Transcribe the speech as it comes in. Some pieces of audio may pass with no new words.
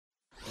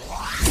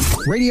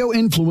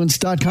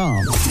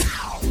radioinfluence.com.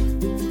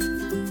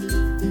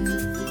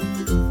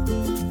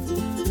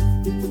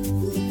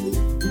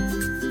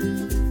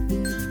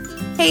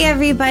 Hey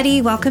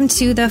everybody, welcome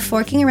to the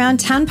Forking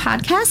Around Town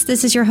podcast.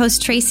 This is your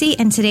host Tracy,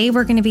 and today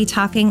we're going to be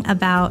talking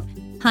about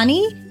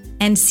honey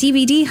and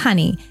CBD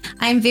honey.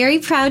 I'm very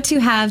proud to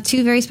have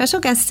two very special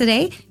guests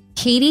today,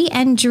 Katie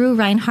and Drew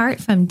Reinhardt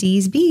from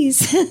Dee's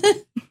Bees.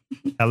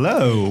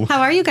 Hello.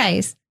 How are you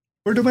guys?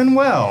 We're doing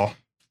well.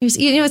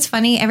 You know, it's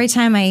funny. Every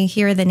time I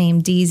hear the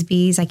name Dee's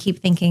Bees, I keep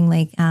thinking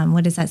like,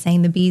 what is that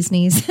saying? The bee's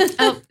knees.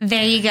 Oh,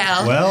 there you go.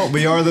 Well,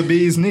 we are the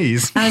bee's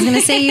knees. I was going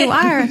to say you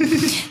are.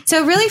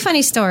 So really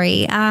funny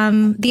story.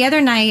 The other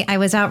night I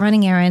was out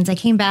running errands. I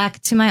came back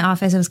to my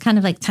office. It was kind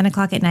of like 10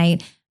 o'clock at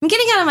night. I'm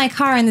getting out of my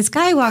car and this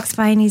guy walks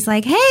by and he's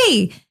like,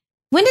 hey,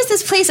 when is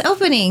this place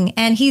opening?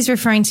 And he's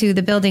referring to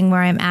the building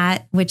where I'm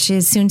at, which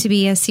is soon to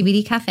be a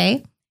CBD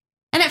cafe.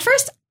 And at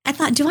first I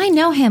thought, do I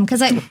know him?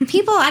 Because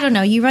people, I don't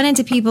know, you run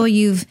into people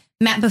you've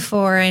met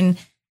before. And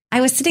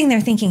I was sitting there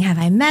thinking, have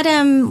I met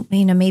him?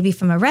 You know, maybe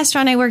from a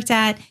restaurant I worked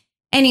at.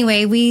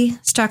 Anyway, we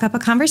struck up a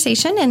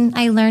conversation and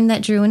I learned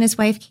that Drew and his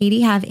wife,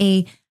 Katie, have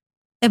a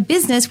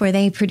business where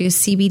they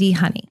produce CBD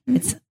honey.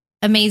 It's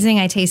amazing.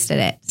 I tasted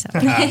it. So.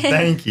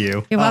 Thank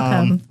you. You're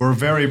welcome. We're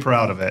very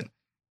proud of it.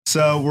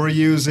 So we're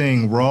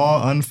using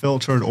raw,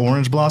 unfiltered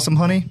orange blossom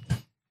honey,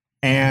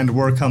 and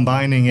we're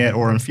combining it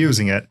or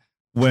infusing it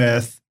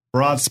with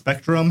broad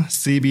spectrum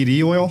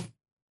CBD oil.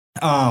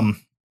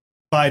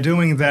 By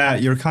doing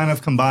that, you're kind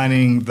of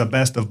combining the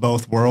best of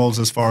both worlds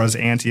as far as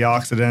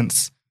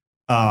antioxidants,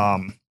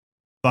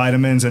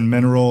 vitamins and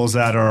minerals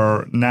that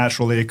are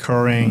naturally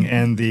occurring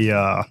in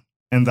the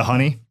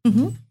honey.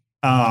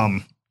 Mm-hmm.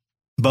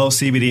 Both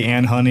CBD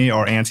and honey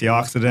are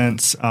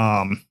antioxidants.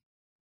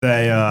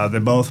 They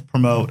both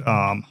promote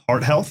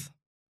heart health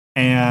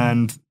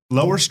and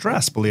lower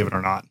stress, believe it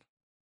or not.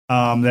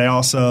 They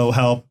also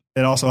help.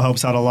 It also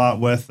helps out a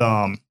lot with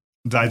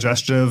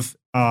digestive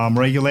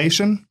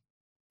regulation.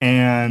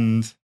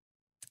 And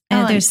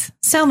there's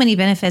so many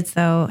benefits,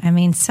 though. I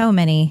mean, so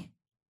many.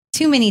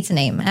 Too many to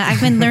name.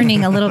 I've been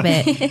learning a little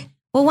bit.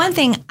 Well, one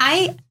thing,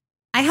 I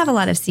have a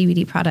lot of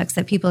CBD products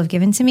that people have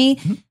given to me,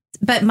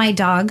 but my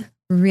dog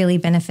really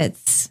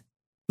benefits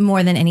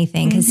more than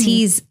anything because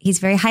he's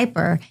very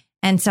hyper.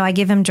 And so I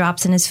give him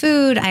drops in his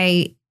food.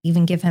 I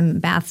even give him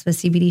baths with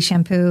CBD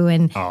shampoo,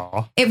 and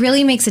it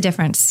really makes a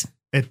difference.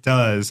 It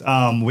does.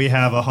 We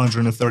have a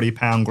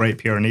 130-pound Great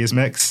Pyrenees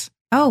mix.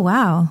 Oh,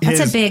 wow. That's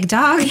a big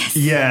dog.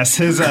 Yes.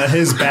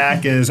 His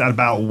back is at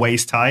about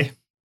waist high.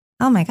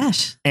 Oh, my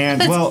gosh. And,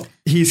 well,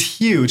 he's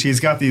huge.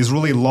 He's got these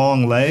really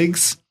long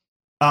legs,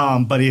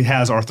 but he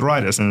has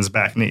arthritis in his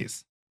back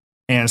knees.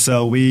 And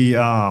so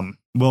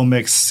we'll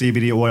mix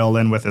CBD oil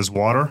in with his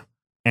water,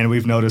 and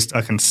we've noticed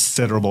a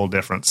considerable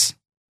difference.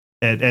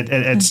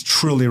 It's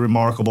truly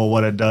remarkable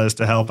what it does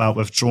to help out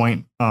with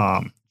joint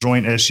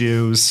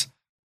issues,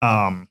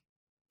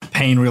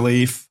 pain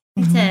relief.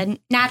 It's a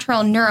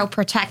natural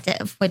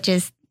neuroprotective, which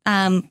is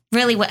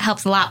really what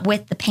helps a lot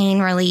with the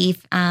pain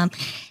relief. And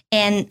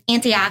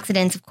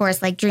antioxidants, of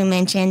course, like Drew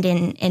mentioned,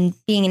 and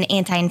being an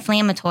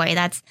anti-inflammatory,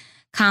 that's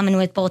common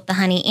with both the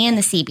honey and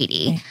the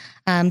CBD.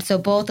 So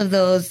both of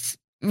those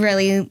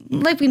really,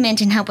 like we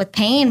mentioned, help with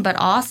pain, but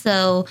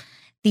also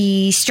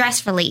the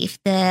stress relief,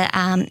 the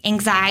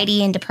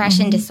anxiety and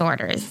depression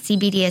disorders.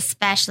 CBD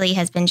especially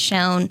has been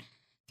shown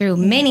through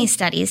many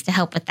studies to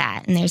help with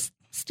that. And there's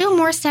still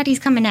more studies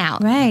coming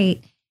out. Right.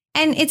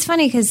 And it's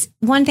funny because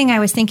one thing I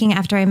was thinking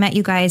after I met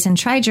you guys and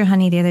tried your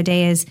honey the other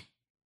day is,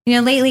 you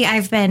know, lately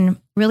I've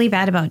been really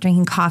bad about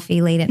drinking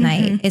coffee late at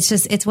night.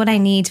 It's what I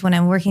need when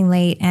I'm working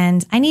late,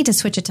 and I need to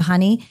switch it to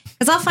honey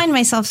because I'll find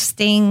myself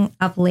staying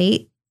up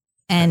late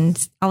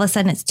and all of a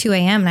sudden it's 2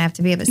 a.m. and I have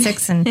to be up at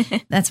 6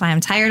 and that's why I'm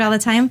tired all the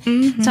time.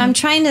 So I'm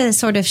trying to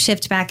sort of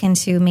shift back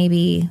into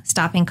maybe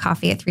stopping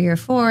coffee at 3 or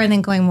 4 and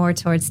then going more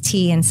towards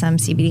tea and some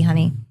CBD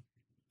honey.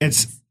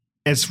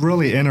 It's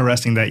really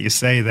interesting that you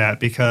say that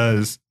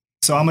because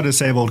I'm a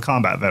disabled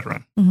combat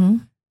veteran.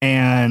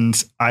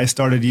 And I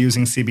started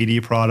using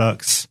CBD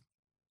products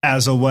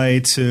as a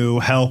way to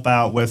help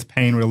out with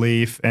pain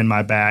relief in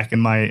my back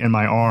and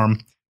my arm.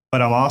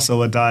 But I'm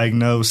also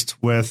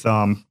diagnosed with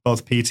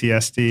both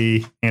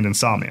PTSD and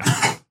insomnia.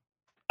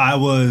 I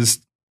was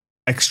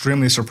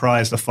extremely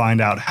surprised to find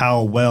out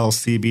how well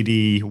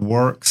CBD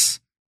works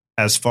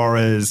as far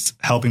as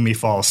helping me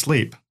fall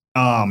asleep.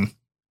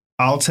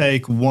 I'll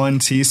take 1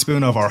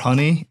 teaspoon of our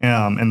honey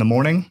in the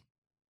morning.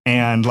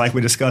 And like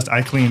we discussed,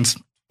 I cleaned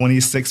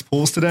 26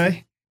 pools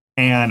today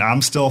and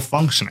I'm still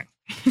functioning.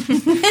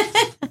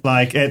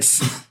 Like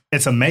it's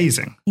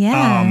amazing.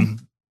 Yeah.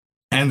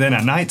 And then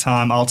at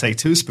nighttime, I'll take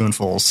 2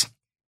 spoonfuls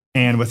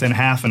and within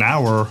half an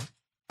hour,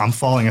 I'm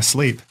falling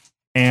asleep.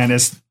 And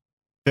it's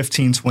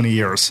 15, 20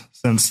 years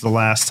since the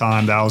last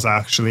time that I was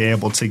actually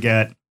able to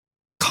get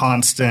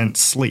constant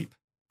sleep.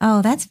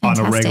 Oh, that's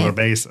fantastic. On a regular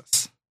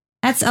basis.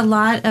 That's a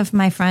lot of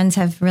my friends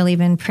have really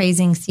been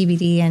praising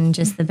CBD and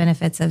just the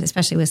benefits of,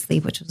 especially with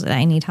sleep, which was what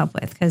I need help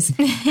with. Because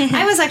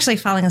I was actually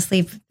falling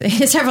asleep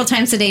several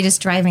times a day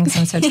just driving, so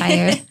I'm so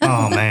tired.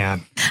 Oh,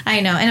 man. I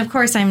know. And of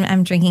course,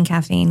 I'm drinking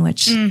caffeine,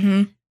 which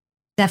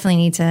definitely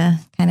need to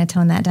kind of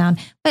tone that down.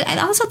 But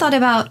I also thought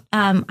about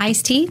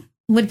iced tea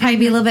would probably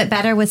be a little bit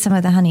better with some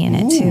of the honey in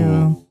it,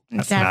 too.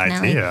 That's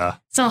Definitely. an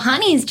idea. So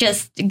honey's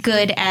just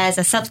good as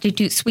a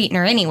substitute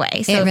sweetener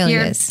anyway. So It really if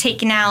you're is.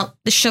 taking out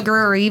the sugar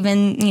or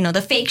even,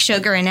 the fake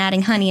sugar and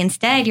adding honey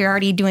instead, you're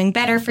already doing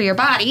better for your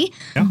body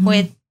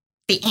with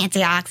the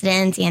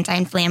antioxidants,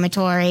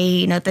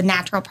 anti-inflammatory, the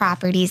natural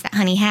properties that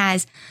honey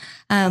has.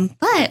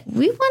 But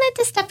we wanted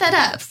to step that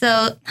up.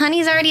 So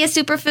honey's already a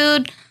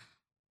superfood.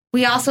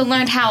 We also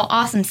learned how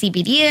awesome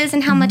CBD is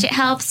and how much it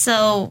helps.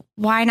 So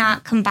why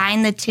not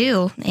combine the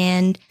two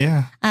and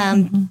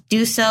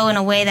do so in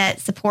a way that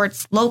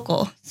supports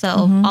local? So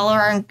all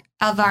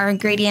of our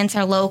ingredients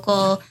are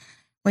local.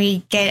 We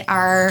get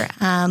our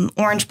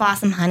orange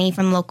blossom honey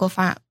from local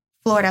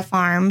Florida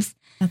farms.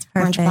 That's perfect.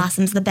 Orange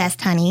blossom's the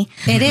best honey.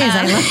 It is.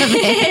 I love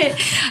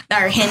it.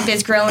 Our hemp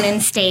is grown in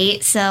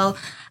state. So,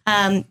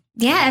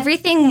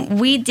 everything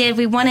we did,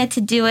 we wanted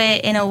to do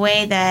it in a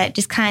way that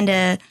just kind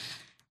of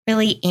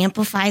really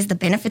amplifies the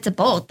benefits of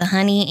both the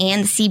honey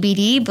and the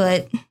CBD,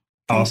 but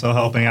Also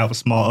helping out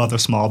with other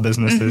small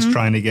businesses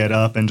trying to get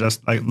up and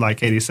just like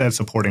Katie said,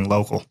 supporting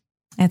local.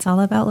 It's all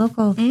about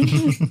local.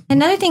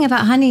 Another thing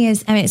about honey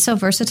is, it's so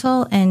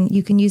versatile and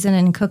you can use it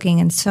in cooking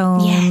and so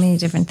many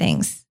different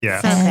things. Yeah.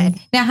 so And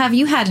good. now, have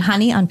you had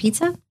honey on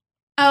pizza?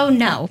 Oh,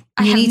 no.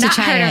 I You have need to not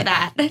try heard it. of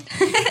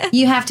that.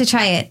 You have to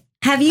try it.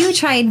 Have you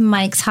tried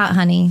Mike's Hot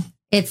Honey?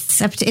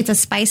 It's a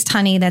spiced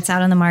honey that's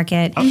out on the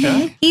market.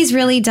 Okay. He's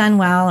really done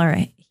well, or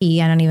I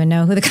don't even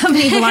know who the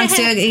company belongs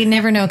to. You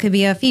never know. It could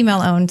be a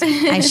female owned.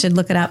 I should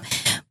look it up.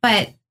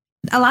 But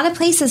a lot of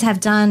places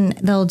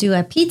they'll do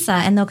a pizza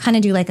and they'll kind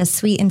of do like a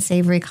sweet and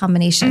savory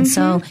combination.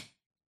 So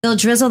they'll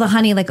drizzle the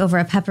honey like over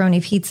a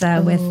pepperoni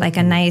pizza with like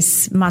a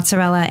nice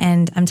mozzarella.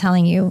 And I'm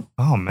telling you,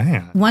 Oh,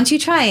 man. once you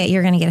try it,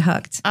 you're going to get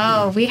hooked.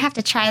 Oh, we have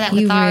to try that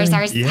with You ours.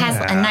 really- Ours has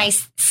a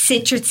nice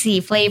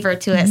citrusy flavor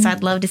to it. So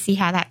I'd love to see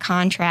how that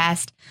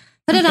contrast.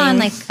 Put it on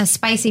like a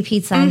spicy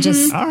pizza and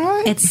just, All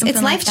right. it's Something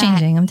like life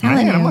changing. I'm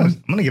telling Man, you.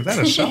 I'm gonna give that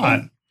a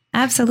shot.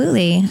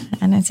 Absolutely.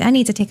 And I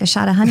need to take a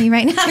shot of honey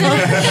right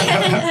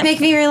now. Make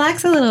me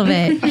relax a little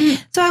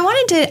bit. So I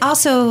wanted to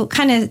also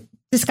kind of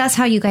discuss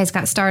how you guys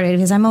got started,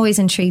 because I'm always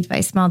intrigued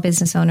by small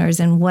business owners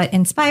and what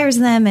inspires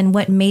them and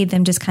what made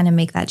them just kind of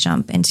make that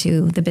jump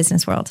into the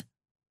business world.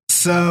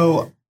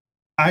 So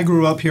I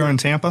grew up here in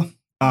Tampa.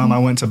 I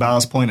went to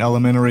Ballast Point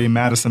Elementary,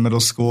 Madison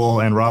Middle School,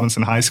 and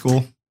Robinson High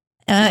School.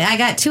 I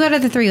got 2 out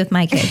of the 3 with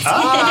my kids.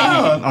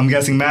 Oh, I'm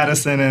guessing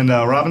Madison and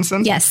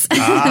Robinson. Yes.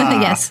 Ah.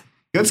 Yes.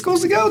 Good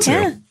schools to go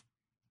to.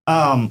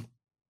 Yeah.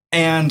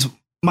 And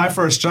my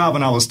first job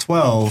when I was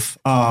 12,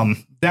 down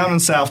in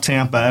South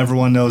Tampa,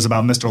 everyone knows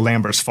about Mr.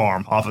 Lambert's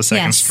farm off of 2nd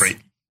Yes. Street.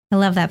 I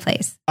love that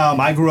place.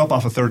 I grew up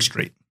off of 3rd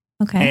Street.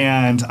 Okay.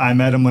 And I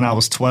met him when I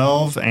was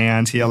 12,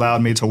 and he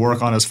allowed me to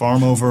work on his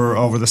farm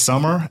over the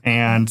summer,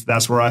 and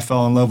that's where I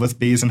fell in love with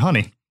bees and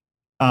honey.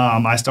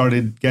 I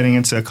started getting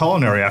into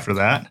culinary after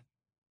that.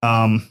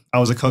 I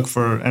was a cook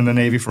in the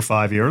Navy for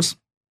 5 years,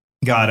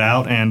 got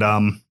out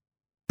and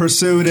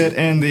pursued it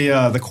in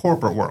the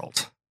corporate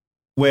world,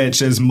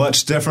 which is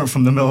much different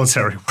from the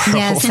military world.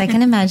 Yes, I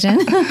can imagine.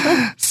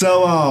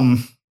 So,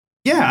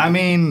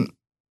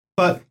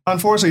 but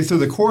unfortunately, through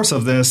the course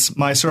of this,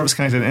 my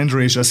service-connected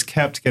injuries just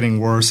kept getting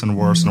worse and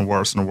worse and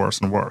worse and worse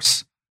and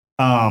worse.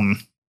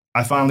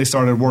 I finally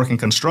started working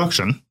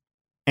construction,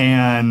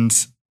 and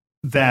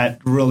that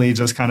really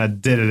just kind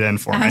of did it in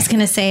for me. I was going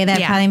to say that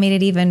Yeah. probably made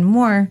it even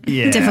more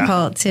Yeah.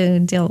 difficult to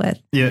deal with.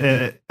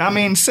 Yeah,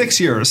 6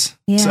 years.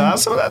 Yeah.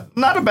 So that's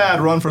not a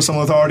bad run for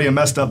someone with already a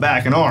messed up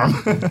back and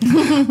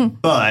arm.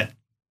 But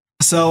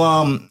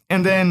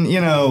and then,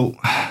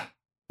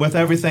 with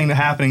everything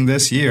happening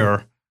this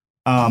year,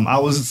 I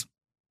was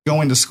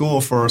going to school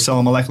for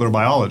cell molecular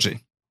biology,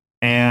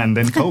 and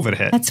then COVID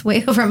hit. That's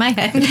way over my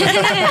head.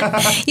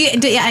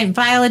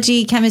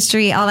 Biology,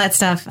 chemistry, all that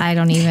stuff. I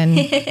don't even,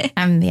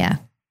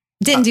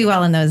 didn't do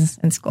well in those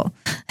in school.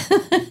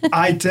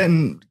 I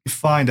didn't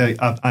find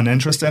an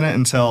interest in it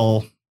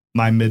until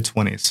my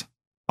mid-20s,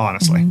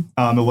 honestly.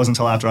 It wasn't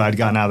until after I'd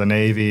gotten out of the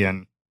Navy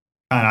and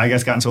I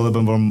guess got into a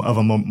little bit of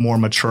a more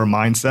mature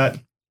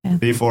mindset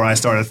before I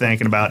started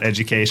thinking about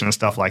education and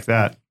stuff like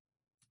that.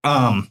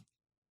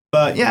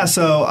 But yeah,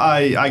 so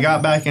I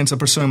got back into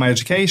pursuing my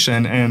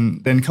education,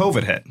 and then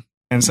COVID hit.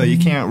 And so you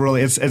can't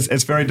really,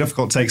 it's very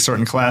difficult to take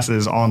certain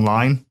classes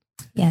online.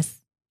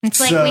 Yes. It's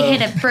like we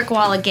hit a brick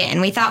wall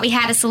again. We thought we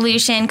had a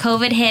solution.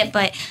 COVID hit,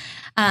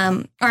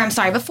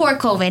 before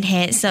COVID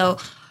hit. So,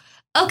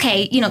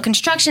 okay,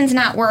 construction's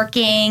not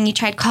working. You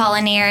tried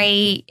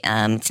culinary.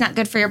 It's not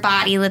good for your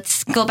body.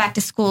 Let's go back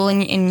to school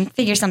and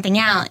figure something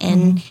out.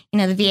 And,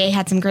 the VA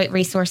had some great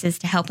resources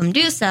to help them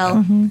do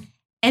so.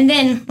 And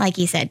then, like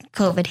you said,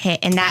 COVID hit,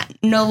 and that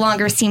no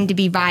longer seemed to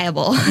be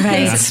viable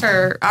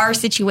for our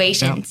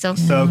situation. Yeah.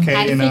 So Katie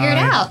had to and figure it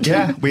out.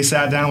 Yeah, we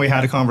sat down, we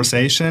had a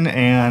conversation,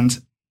 and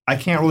I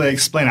can't really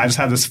explain. I just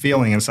had this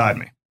feeling inside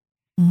me.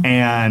 Mm-hmm.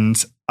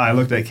 And I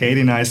looked at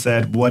Katie and I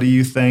said, what do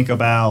you think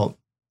about,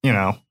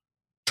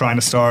 trying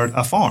to start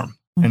a farm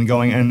and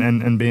going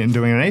and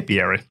doing an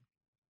apiary?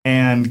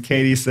 And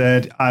Katie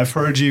said, I've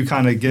heard you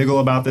kind of giggle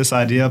about this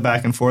idea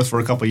back and forth for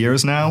a couple of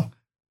years now.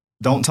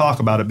 Don't talk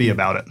about it, be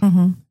about it.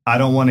 Mm-hmm. I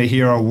don't want to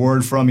hear a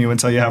word from you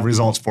until you have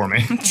results for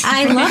me.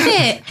 I love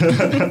it.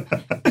 Crack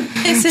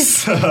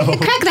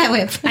that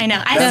whip. I know.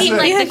 I seem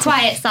like the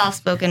quiet,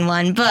 soft-spoken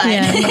one, but...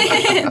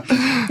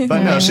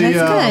 But no, she...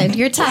 That's good.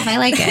 You're tough. I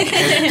like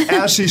it.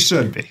 As she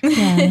should be.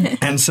 Yeah.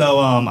 And so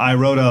I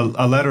wrote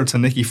a letter to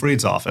Nikki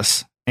Fried's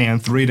office.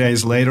 And 3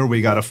 days later,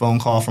 we got a phone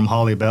call from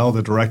Holly Bell,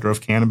 the director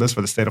of cannabis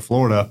for the state of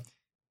Florida.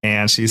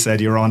 And she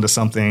said, you're onto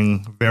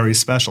something very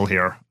special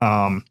here.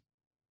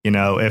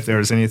 If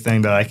there's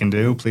anything that I can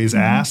do, please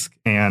ask.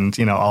 And,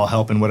 I'll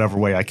help in whatever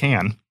way I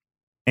can.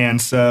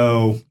 And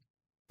so,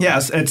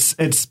 yes,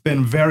 it's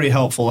been very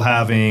helpful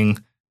having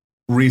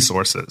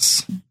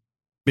resources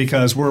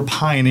because we're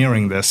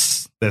pioneering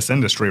this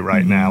industry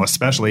right now,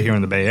 especially here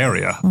in the Bay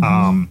Area.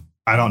 I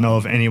don't know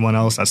of anyone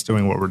else that's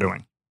doing what we're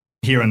doing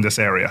here in this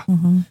area.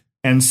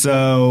 And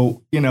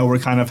so, we're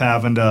kind of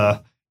having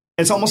to,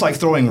 it's almost like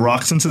throwing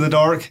rocks into the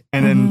dark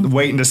and then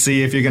waiting to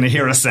see if you're going to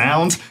hear a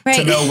sound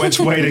to know which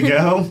way to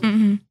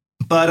go.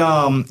 But,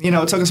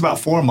 it took us about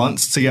 4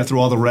 months to get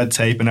through all the red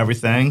tape and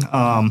everything.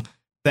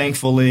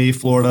 Thankfully,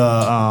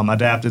 Florida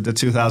adapted the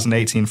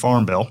 2018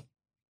 Farm Bill.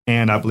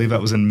 And I believe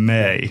that was in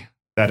May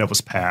that it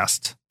was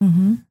passed.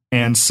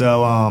 And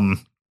so,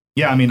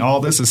 all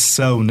this is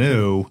so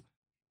new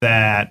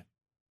that,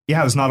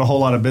 there's not a whole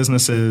lot of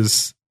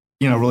businesses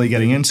really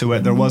getting into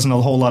it. There wasn't a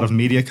whole lot of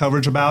media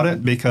coverage about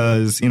it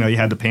because, you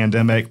had the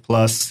pandemic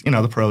plus,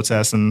 the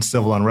protests and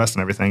civil unrest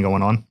and everything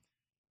going on.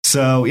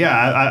 So,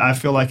 I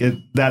feel like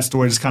that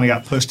story just kind of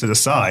got pushed to the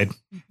side.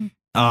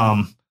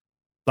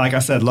 Like I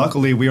said,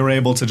 luckily we were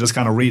able to just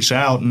kind of reach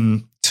out,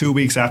 and 2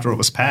 weeks after it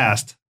was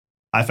passed,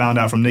 I found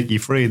out from Nikki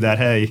Fried that,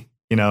 hey,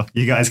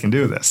 you guys can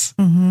do this.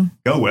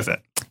 Go with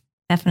it.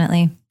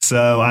 Definitely.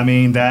 So,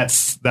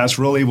 that's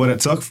really what it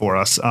took for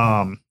us.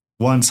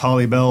 Once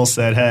Holly Bell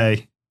said,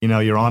 hey,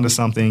 you're onto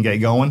something, get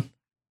going.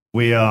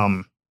 We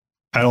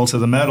pedal to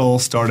the metal,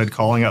 started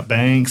calling up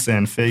banks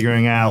and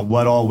figuring out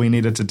what all we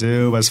needed to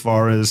do as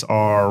far as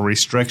our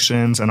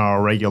restrictions and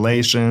our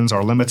regulations,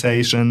 our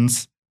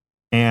limitations.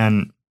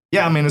 And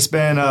it's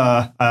been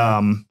a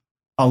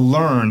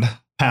learned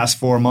past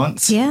 4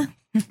 months. Yeah.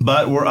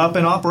 But we're up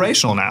and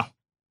operational now.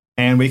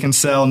 And we can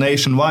sell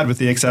nationwide with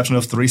the exception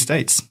of 3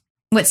 states.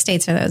 What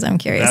states are those? I'm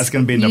curious. That's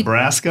going to be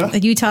Nebraska.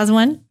 Utah's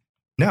one?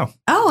 No.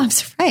 Oh, I'm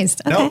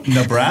surprised. Okay.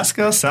 No,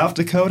 Nebraska, South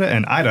Dakota,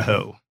 and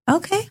Idaho.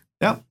 Okay.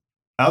 Yep.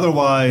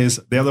 Otherwise,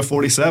 the other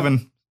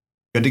 47,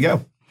 good to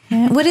go.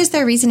 What is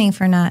their reasoning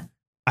for not?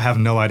 I have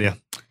no idea.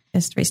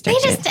 Just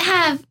restricted. They just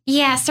have,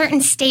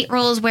 certain state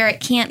rules where it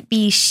can't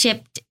be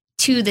shipped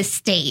to the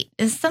state.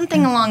 It's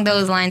something along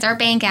those lines. Our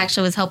bank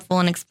actually was helpful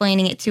in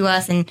explaining it to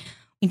us, and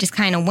we just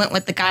kind of went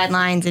with the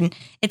guidelines, and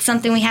it's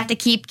something we have to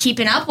keep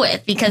keeping up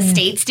with because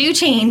states do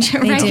change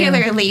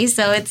regularly.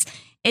 So it's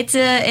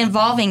a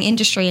evolving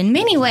industry in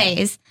many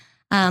ways,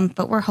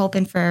 but we're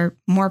hoping for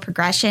more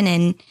progression.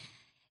 And,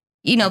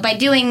 by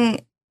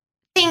doing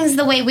things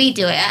the way we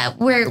do it,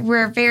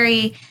 we're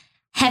very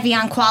heavy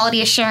on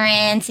quality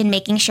assurance and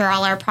making sure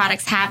all our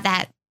products have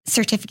that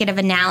certificate of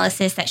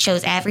analysis that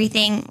shows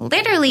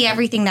literally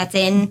everything that's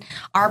in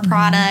our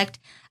product.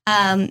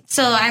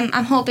 So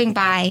I'm hoping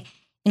by,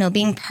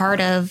 being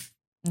part of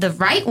the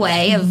right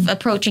way of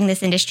approaching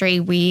this industry,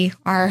 we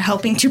are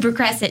helping to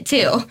progress it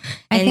too.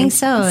 I think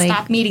so.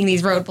 Stop meeting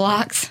these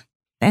roadblocks.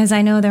 As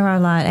I know, there are a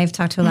lot. I've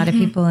talked to a lot of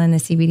people in the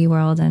CBD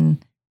world,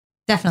 and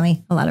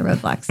definitely a lot of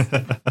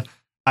roadblocks.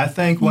 I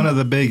think one of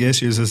the big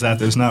issues is that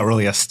there's not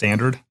really a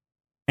standard,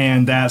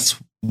 and that's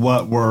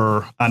what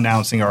we're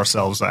announcing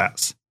ourselves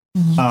as.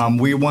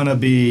 We want to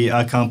be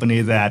a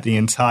company that the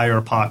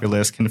entire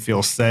populace can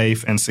feel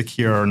safe and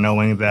secure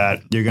knowing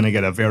that you're going to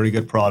get a very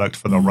good product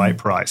for the right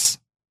price.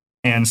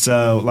 And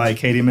so, like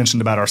Katie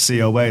mentioned about our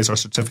COAs, our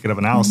certificate of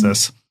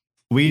analysis,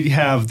 we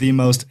have the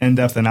most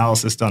in-depth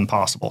analysis done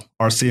possible.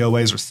 Our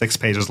COAs are 6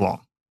 pages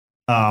long.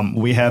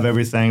 We have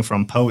everything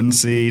from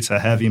potency to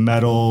heavy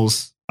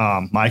metals,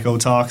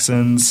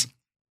 mycotoxins.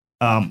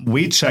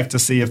 We check to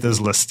see if there's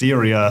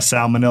listeria,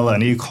 salmonella,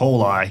 and E.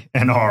 coli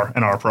in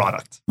our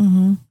product.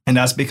 And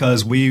that's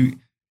because we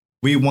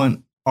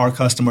want our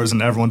customers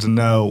and everyone to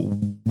know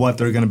what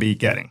they're going to be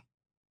getting.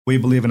 We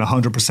believe in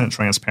 100%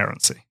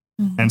 transparency.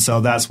 And so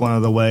that's one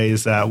of the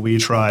ways that we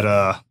try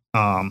to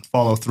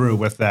follow through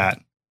with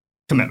that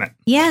commitment.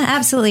 Yeah,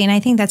 absolutely. And I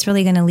think that's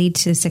really going to lead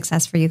to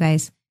success for you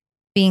guys,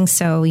 being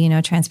so,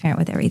 transparent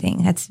with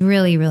everything. That's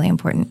really, really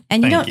important.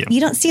 And you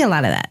don't see a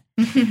lot of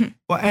that.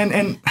 Well,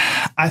 and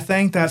I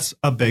think that's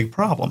a big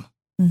problem.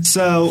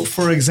 So,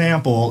 for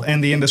example,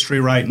 in the industry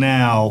right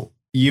now,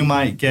 you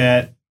might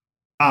get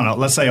I don't know,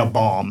 let's say a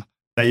balm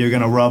that you're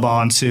going to rub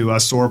onto a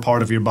sore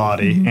part of your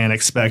body and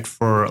expect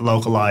for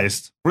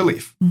localized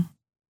relief.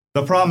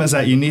 The problem is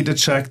that you need to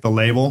check the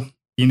label.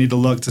 You need to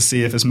look to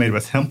see if it's made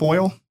with hemp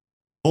oil,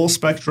 full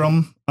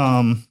spectrum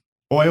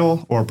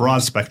oil, or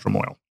broad spectrum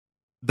oil.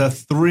 The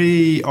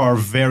three are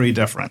very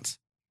different.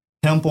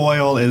 Hemp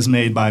oil is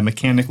made by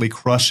mechanically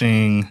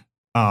crushing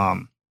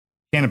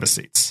cannabis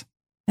seeds.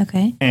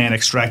 Okay. And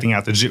extracting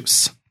out the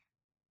juice.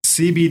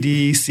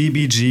 CBD,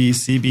 CBG,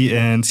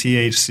 CBN,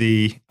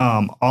 THC,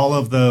 all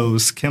of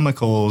those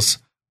chemicals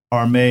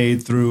are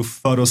made through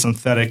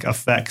photosynthetic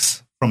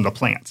effects from the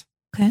plant.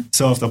 Okay.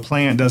 So if the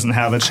plant doesn't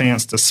have a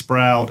chance to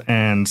sprout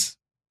and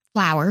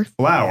flower,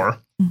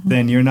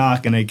 then you're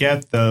not going to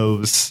get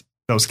those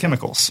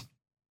chemicals.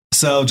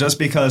 So just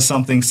because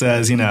something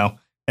says,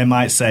 it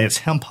might say it's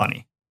hemp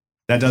honey,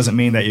 that doesn't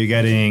mean that you're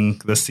getting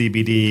the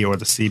CBD or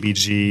the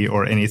CBG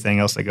or anything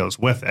else that goes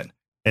with it.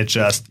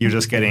 You're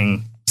just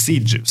getting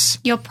seed juice.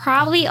 You'll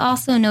probably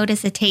also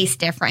notice a taste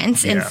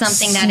difference in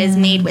something that is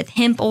made with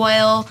hemp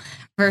oil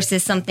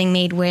versus something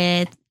made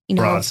with,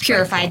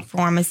 purified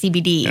form of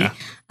CBD,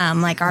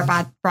 like our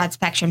broad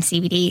spectrum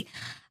CBD.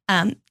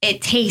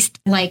 It tastes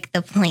like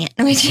the plant,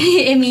 which,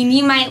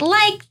 you might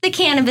like the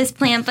cannabis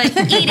plant, but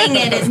eating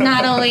it is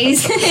not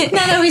always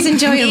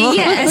enjoyable.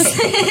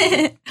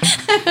 Yes.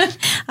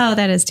 Oh,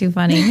 that is too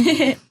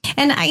funny.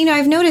 And,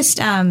 I've noticed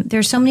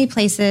there's so many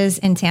places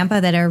in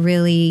Tampa that are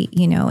really,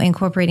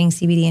 incorporating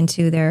CBD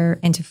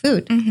into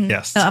food. Mm-hmm.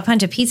 Yes. So a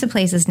bunch of pizza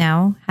places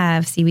now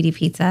have CBD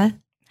pizza.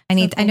 I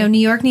know New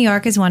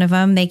York is one of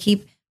them. They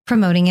keep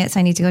promoting it, so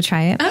I need to go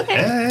try it. Okay.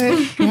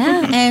 Hey.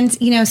 Yeah.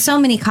 And, so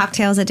many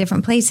cocktails at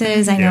different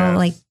places. I know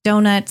like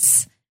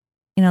donuts,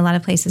 a lot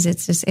of places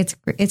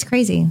it's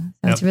crazy.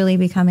 So it's really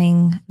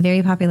becoming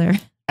very popular.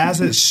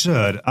 As it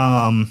should.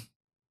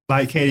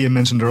 Like Katie had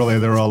mentioned earlier,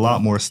 there are a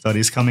lot more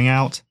studies coming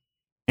out,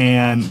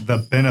 and the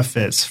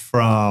benefits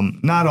from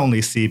not only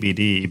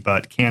CBD,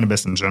 but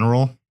cannabis in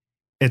general,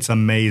 it's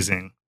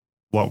amazing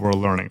what we're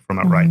learning from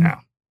it right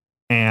now.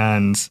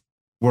 And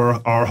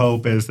our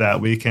hope is that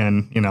we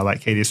can,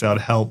 like Katie said,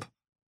 help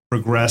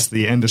progress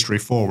the industry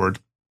forward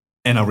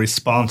in a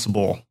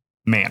responsible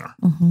manner.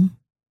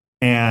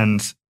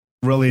 And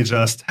really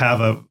just have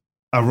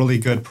a really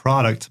good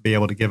product to be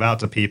able to give out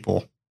to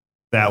people.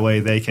 That way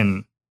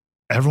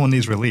everyone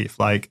needs relief.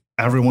 Like,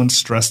 everyone's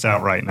stressed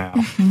out right now.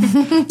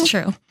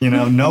 True.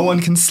 No one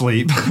can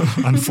sleep.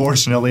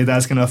 Unfortunately,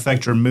 that's going to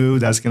affect your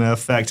mood. That's going to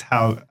affect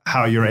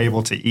how you're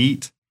able to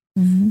eat.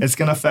 It's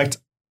going to affect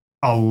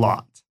a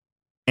lot.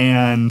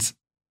 And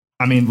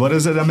what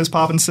is it that Ms.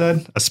 Poppins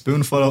said? A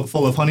spoonful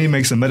full of honey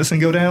makes the medicine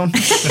go down.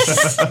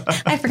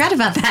 I forgot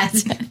about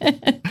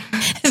that.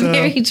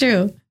 Very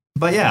true.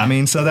 But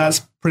yeah, so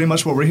that's pretty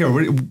much what we're here.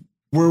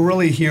 We're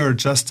really here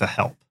just to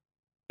help.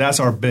 That's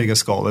our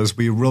biggest goal, is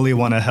we really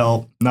want to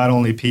help not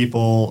only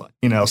people,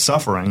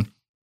 suffering,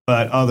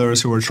 but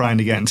others who are trying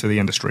to get into the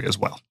industry as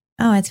well.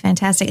 Oh, it's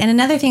fantastic. And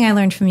another thing I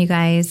learned from you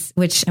guys,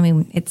 which,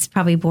 it's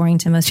probably boring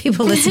to most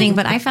people listening,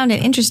 but I found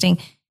it interesting,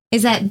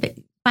 is that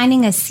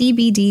finding a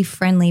CBD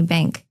friendly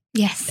bank.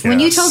 Yes. When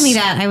you told me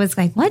that, I was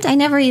like, what? I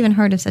never even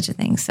heard of such a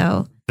thing.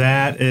 So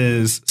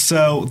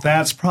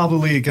that's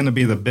probably going to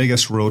be the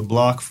biggest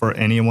roadblock for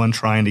anyone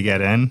trying to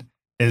get in,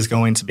 is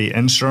going to be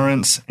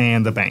insurance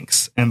and the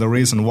banks. And the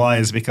reason why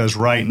is because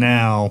right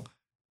now,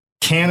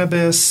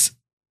 cannabis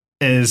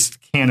is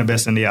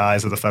cannabis in the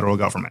eyes of the federal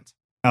government.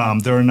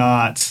 They're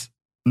not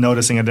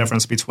noticing a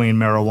difference between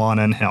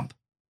marijuana and hemp.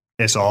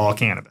 It's all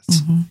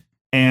cannabis.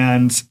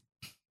 And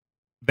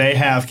they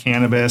have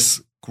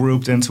cannabis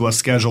grouped into a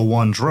Schedule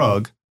I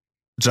drug,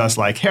 just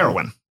like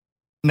heroin.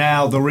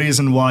 Now, the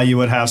reason why you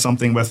would have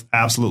something with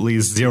absolutely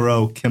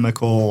zero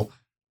chemical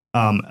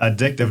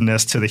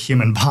addictiveness to the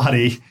human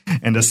body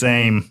in the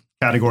same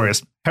category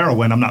as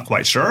heroin, I'm not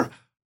quite sure.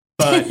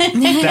 But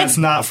that's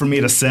not for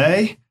me to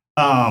say.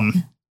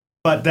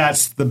 But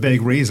that's the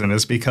big reason,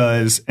 is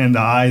because in the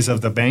eyes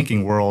of the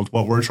banking world,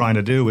 what we're trying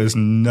to do is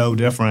no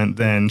different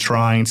than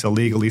trying to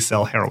legally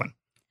sell heroin.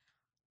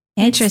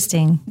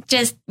 Interesting.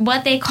 Just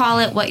what they call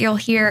it, what you'll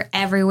hear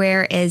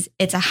everywhere is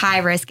it's a high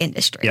risk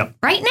industry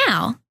right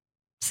now.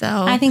 So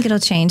I think it'll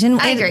change. And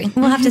I agree.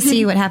 We'll have to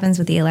see what happens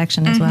with the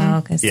election as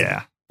well. Because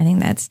I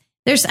think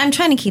I'm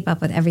trying to keep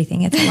up with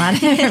everything. It's a lot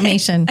of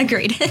information.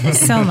 Agreed.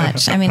 So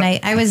much.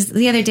 I was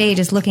the other day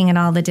just looking at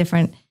all the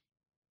different,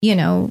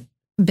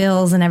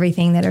 bills and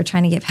everything that are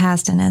trying to get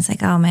passed. And I was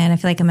like, oh man, I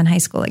feel like I'm in high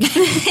school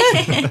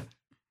again.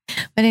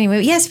 But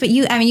anyway, yes, but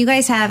you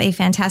guys have a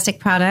fantastic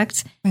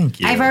product. Thank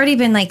you. I've already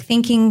been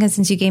thinking,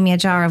 since you gave me a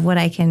jar, of what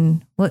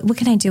can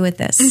I do with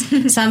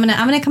this? So I'm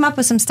gonna come up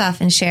with some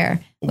stuff and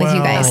share with you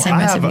guys. Some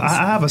recipes. I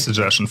have a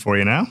suggestion for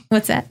you now.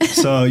 What's that?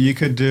 So you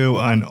could do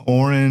an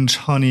orange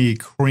honey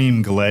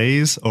cream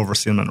glaze over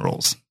cinnamon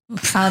rolls. Oh,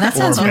 that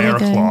sounds really good. Or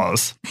bear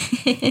claws.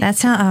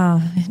 That's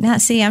how. Oh, now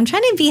see, I'm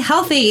trying to be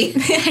healthy.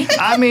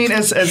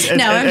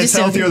 It's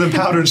healthier than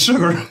powdered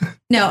sugar.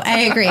 No, I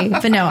agree,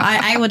 but no,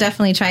 I will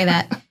definitely try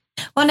that.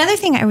 Well, another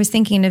thing I was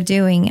thinking of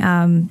doing,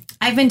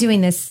 I've been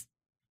doing this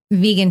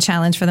vegan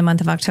challenge for the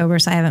month of October,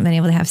 so I haven't been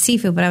able to have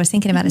seafood, but I was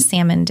thinking about a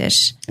salmon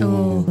dish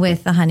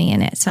with the honey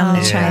in it. So I'm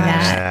going to try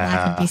that.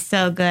 That would be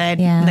so good.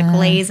 Yeah. The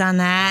glaze on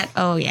that.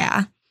 Oh,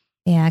 yeah.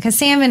 Yeah, because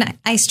salmon,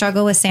 I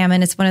struggle with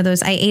salmon. It's one of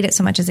those, I ate it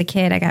so much as a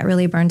kid. I got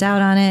really burned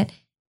out on it,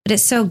 but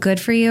it's so good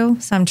for you.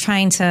 So I'm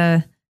trying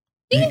to.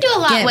 You can do a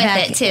lot with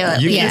it,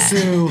 too. You can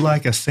do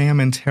like a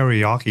salmon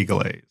teriyaki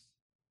glaze.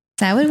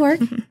 That would work.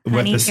 With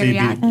the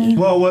CBD.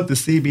 Well, with the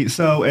CBD.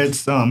 So it's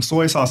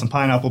soy sauce and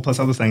pineapple plus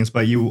other things.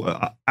 But you,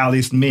 at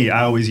least me,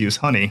 I always use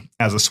honey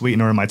as a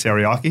sweetener in my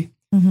teriyaki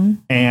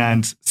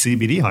and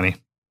CBD honey.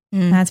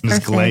 That's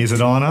perfect. Just glaze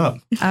it on up.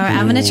 All right,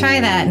 I'm going to try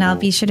that, and I'll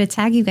be sure to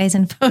tag you guys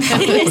in photos.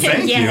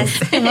 Thank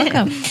Yes. You're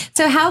welcome.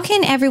 So how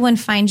can everyone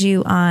find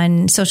you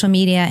on social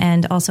media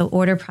and also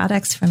order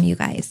products from you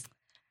guys?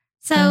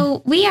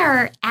 So we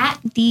are at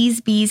These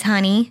Bees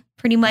Honey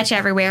pretty much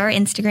everywhere,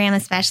 Instagram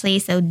especially.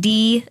 So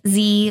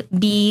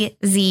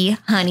DZBZ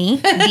Honey,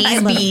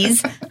 These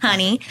Bees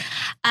Honey.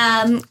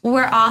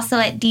 We're also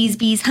at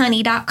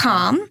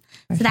thesebeeshoney.com.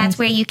 So that's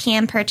where you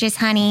can purchase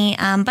honey,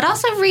 but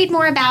also read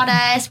more about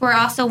us. We're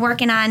also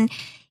working on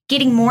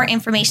getting more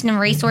information and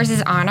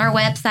resources on our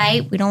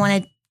website. We don't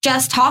want to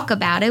just talk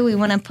about it. We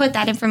want to put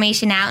that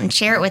information out and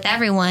share it with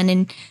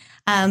everyone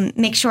and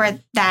make sure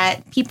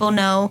that people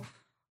know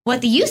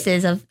what the use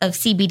is of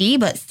CBD,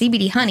 but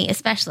CBD honey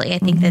especially. I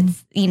think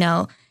that's,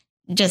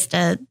 just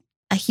a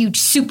huge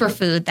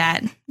superfood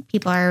that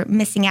people are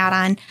missing out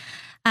on.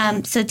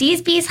 So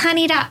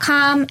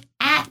thesebeeshoney.com,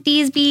 at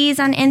thesebees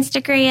on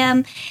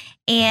Instagram,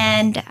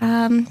 and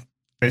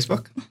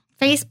Facebook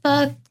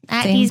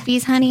at These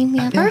Bees Honey.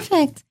 Yeah.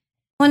 Perfect.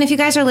 Well, and if you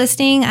guys are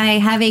listening, I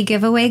have a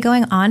giveaway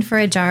going on for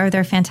a jar of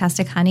their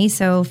fantastic honey.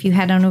 So if you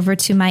head on over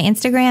to my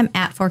Instagram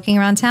at Forking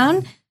Around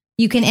Town,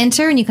 you can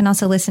enter, and you can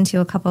also listen to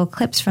a couple of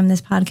clips from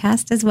this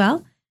podcast as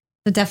well.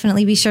 So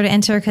definitely be sure to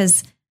enter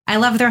because I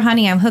love their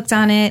honey. I'm hooked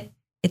on it.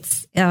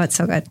 It's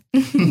so good.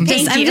 I'm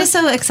just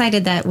so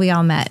excited that we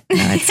all met.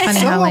 It's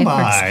funny how life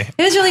works.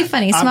 It was really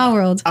funny. Small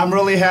world. I'm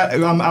really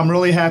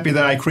happy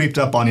that I creeped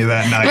up on you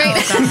that night.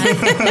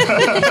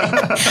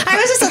 I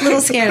was just a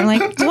little scared. I'm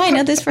like, do I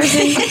know this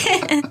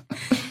person?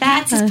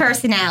 That's his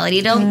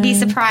personality. Don't be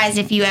surprised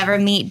if you ever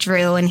meet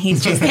Drew and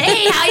he's just,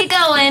 hey, how you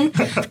going?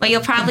 Well,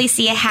 you'll probably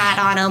see a hat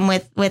on him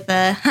with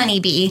a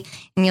honeybee,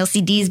 and you'll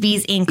see These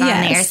Bees ink on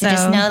there. So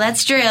just know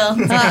that's Drew.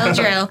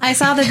 Drew. I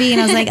saw the bee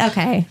and I was like,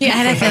 okay. Yeah, I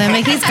had a feeling.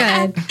 Like, he's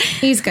good.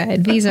 He's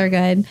good. Bees are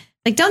good.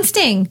 Like, don't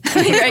sting.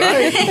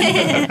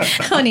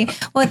 Honey.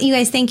 Well, you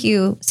guys, thank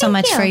you so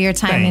much for your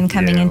time and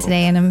coming in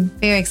today. And I'm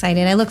very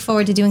excited. I look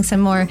forward to doing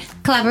some more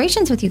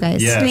collaborations with you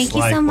guys. Yes, thank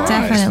you so much.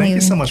 Definitely. Thank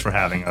you so much for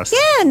having us.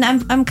 Yeah, and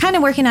I'm kind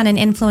of working on an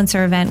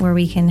influencer event where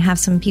we can have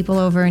some people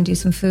over and do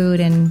some food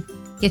and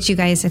get you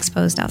guys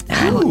exposed out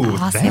there. Ooh,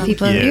 awesome.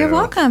 You're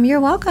welcome. You're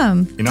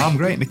welcome. I'm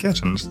great in the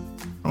kitchen. Just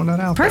throwing that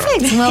out.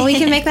 Perfect. There. Well, we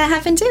can make that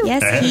happen too.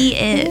 Yes, he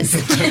is.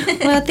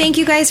 Well, thank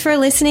you guys for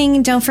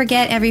listening. Don't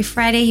forget, every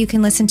Friday you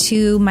can listen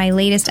to my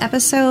latest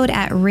episode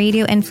at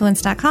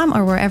radioinfluence.com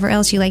or wherever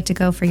else you like to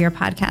go for your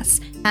podcasts.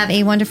 Have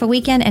a wonderful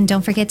weekend, and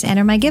don't forget to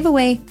enter my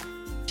giveaway.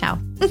 Ciao.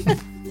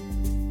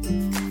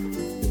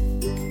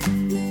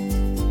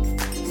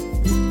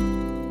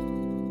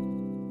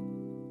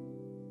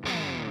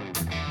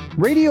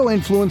 Radio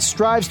Influence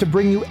strives to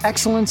bring you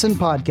excellence in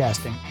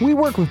podcasting. We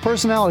work with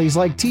personalities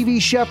like TV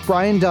chef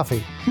Brian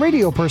Duffy,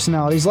 radio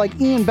personalities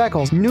like Ian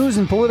Beckles, news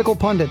and political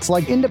pundits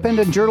like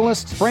independent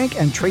journalists Frank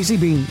and Tracy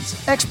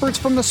Beans, experts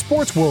from the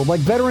sports world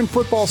like veteran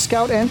football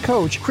scout and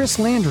coach Chris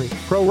Landry,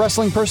 pro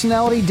wrestling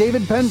personality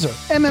David Penzer,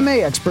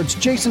 MMA experts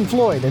Jason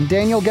Floyd and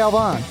Daniel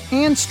Galvan,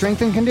 and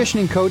strength and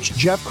conditioning coach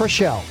Jeff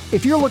Crochelle.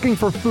 If you're looking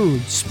for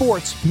food,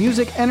 sports,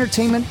 music,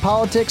 entertainment,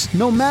 politics,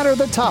 no matter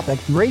the topic,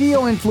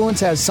 Radio Influence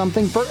has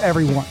something for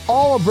everyone.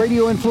 All of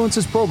Radio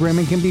Influence's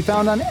programming can be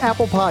found on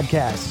Apple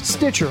Podcasts,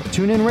 Stitcher,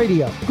 TuneIn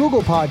Radio,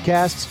 Google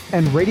Podcasts,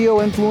 and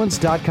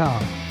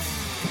RadioInfluence.com.